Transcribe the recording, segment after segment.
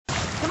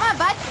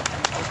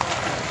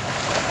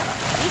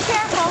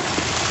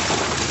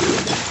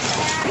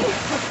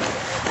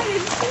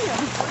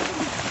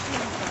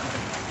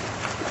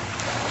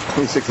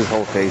He sticks his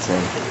whole face in.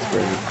 It's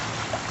great.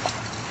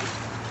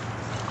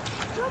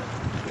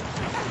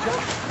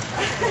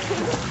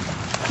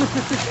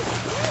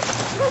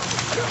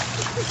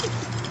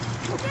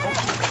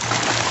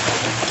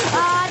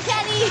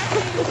 Teddy!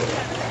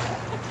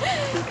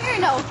 You're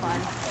no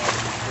fun. I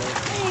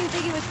didn't even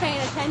think he was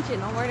paying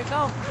attention on where to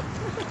go.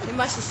 He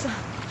must have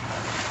stopped.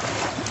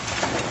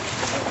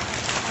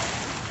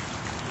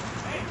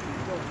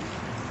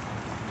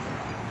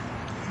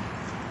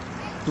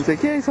 He's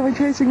like, yay, someone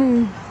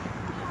chasing me.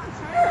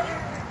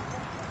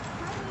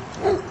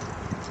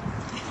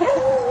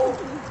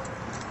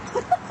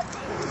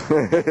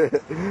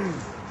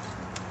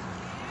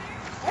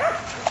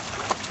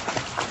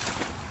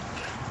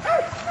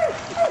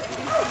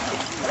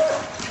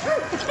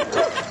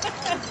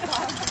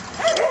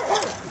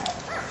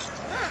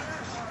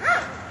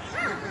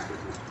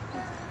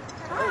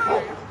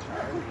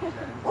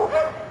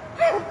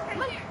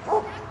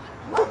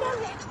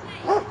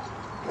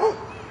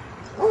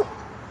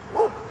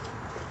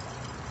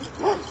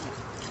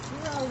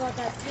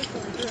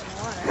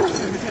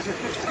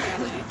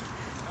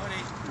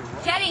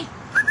 Teddy!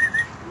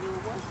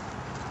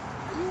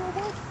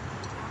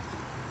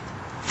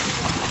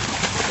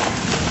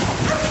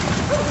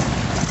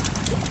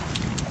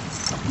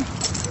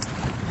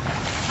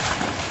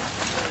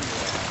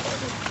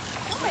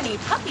 So many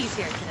puppies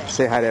here today.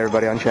 Say hi to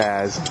everybody on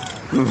Chaz.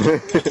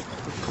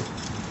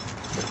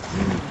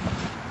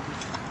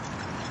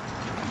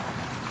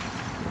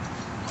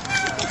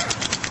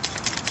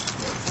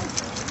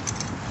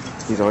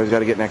 He's always got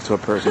to get next to a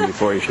person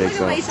before he shakes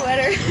Look up. at my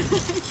sweater.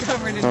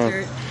 Covered in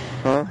dirt.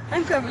 Huh?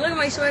 I'm covered. Look at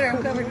my sweater.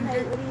 I'm covered in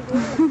dirt.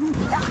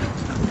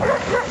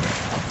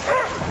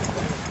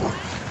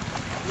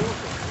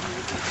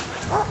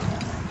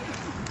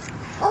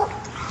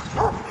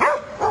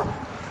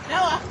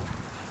 Noah.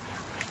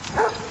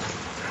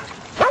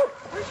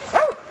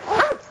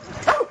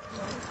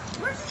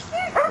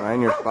 Am I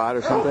in your spot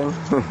or something?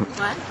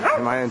 What?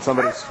 Am I in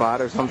somebody's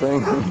spot or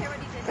something?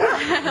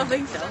 I don't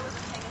think so.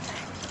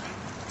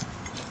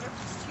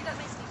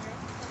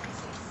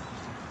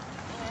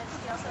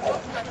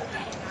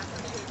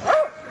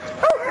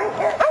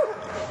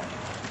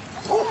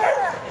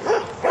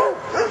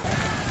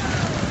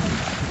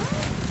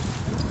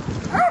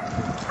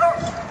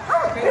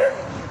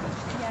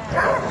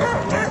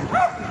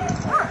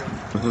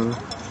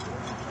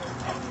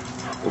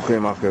 We'll clean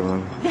him off, good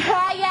one.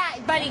 Yeah,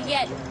 buddy,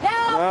 get.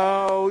 Help!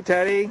 No,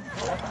 Teddy.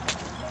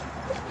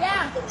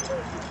 Yeah.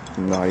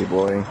 Naughty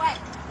boy. What?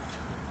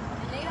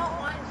 And they don't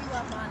want you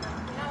up on them.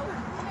 No.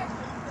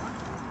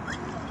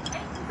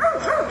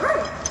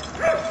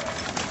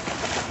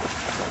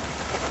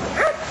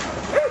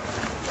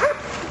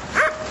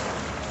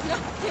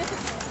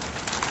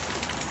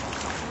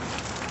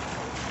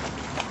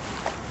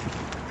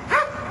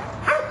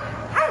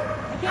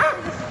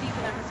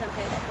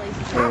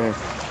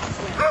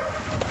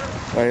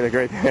 Oh, you look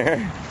right there.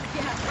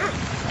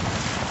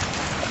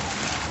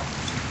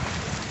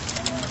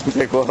 He's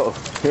like, whoa.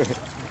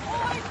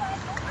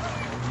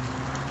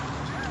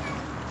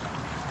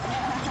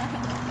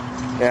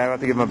 Yeah, I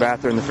have to give him a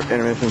bath during the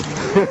intermission.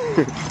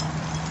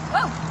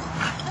 Whoa!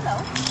 Hello.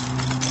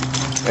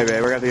 Hey,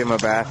 babe, we're going to give him a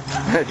bath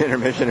at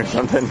intermission or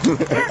something.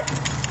 What are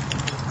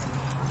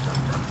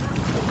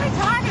you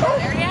talking about?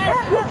 There he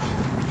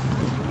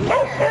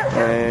is.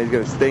 And he's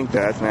going to stink, though.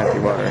 That's nasty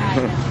water.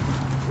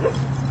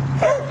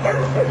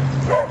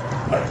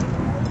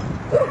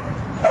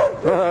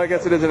 Well, I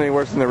guess it isn't any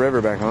worse than the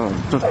river back home.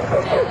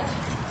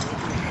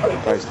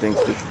 Probably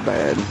stinks just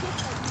bad.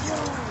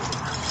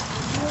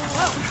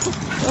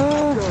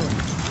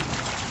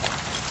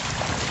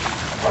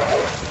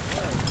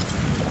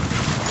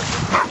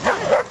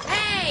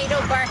 Hey,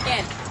 don't bark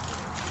in.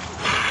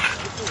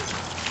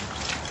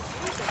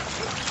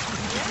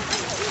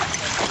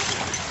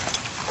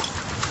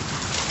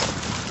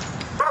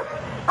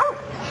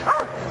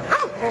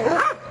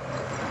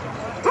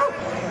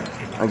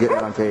 I'm getting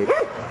it on tape.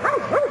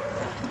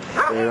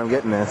 Babe, I'm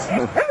getting this.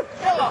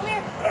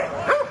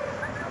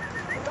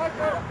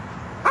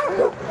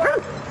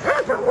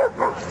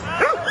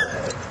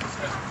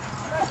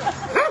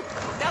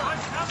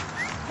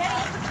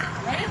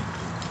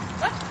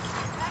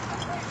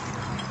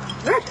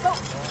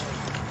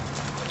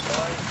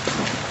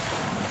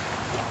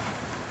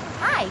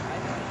 Hi.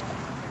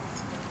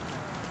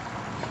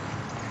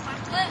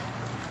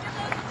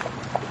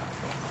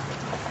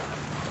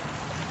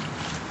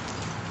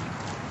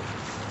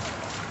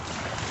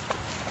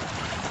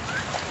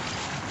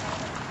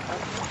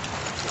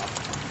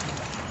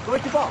 Go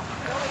get your ball.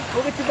 Go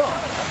get your ball.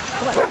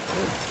 Come on.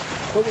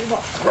 Go get your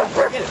ball.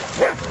 Get it.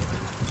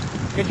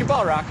 Get your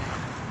ball, Rock.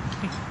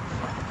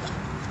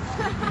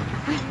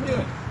 What are you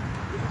doing?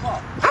 Get your ball.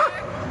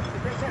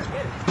 Right there.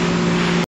 Get it.